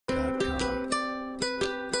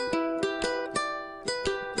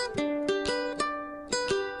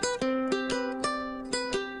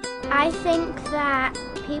I think that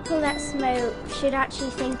people that smoke should actually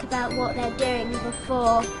think about what they're doing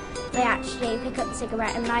before they actually pick up the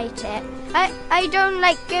cigarette and light it. I don't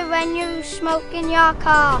like it when you smoke in your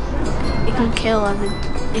car. It can kill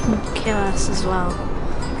us as well.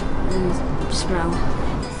 And smell.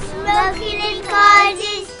 Smoking in cars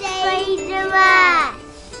is dangerous.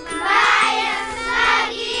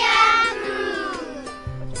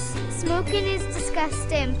 Smoking is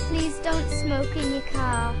disgusting. Please don't smoke in your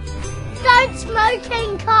car. Don't smoke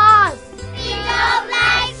in cars. We don't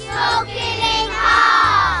like smoking in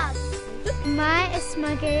cars. My is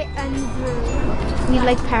smuggy and rude. We'd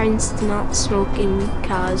like parents to not smoke in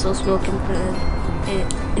cars or smoke in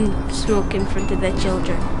front of their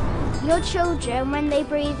children. Your children, when they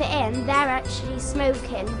breathe it in, they're actually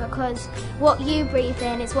smoking because what you breathe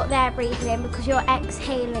in is what they're breathing in because you're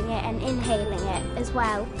exhaling it and inhaling it as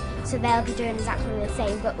well. So they'll be doing exactly the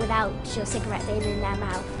same but without your cigarette being in their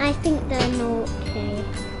mouth. I think they're naughty.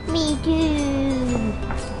 Me too.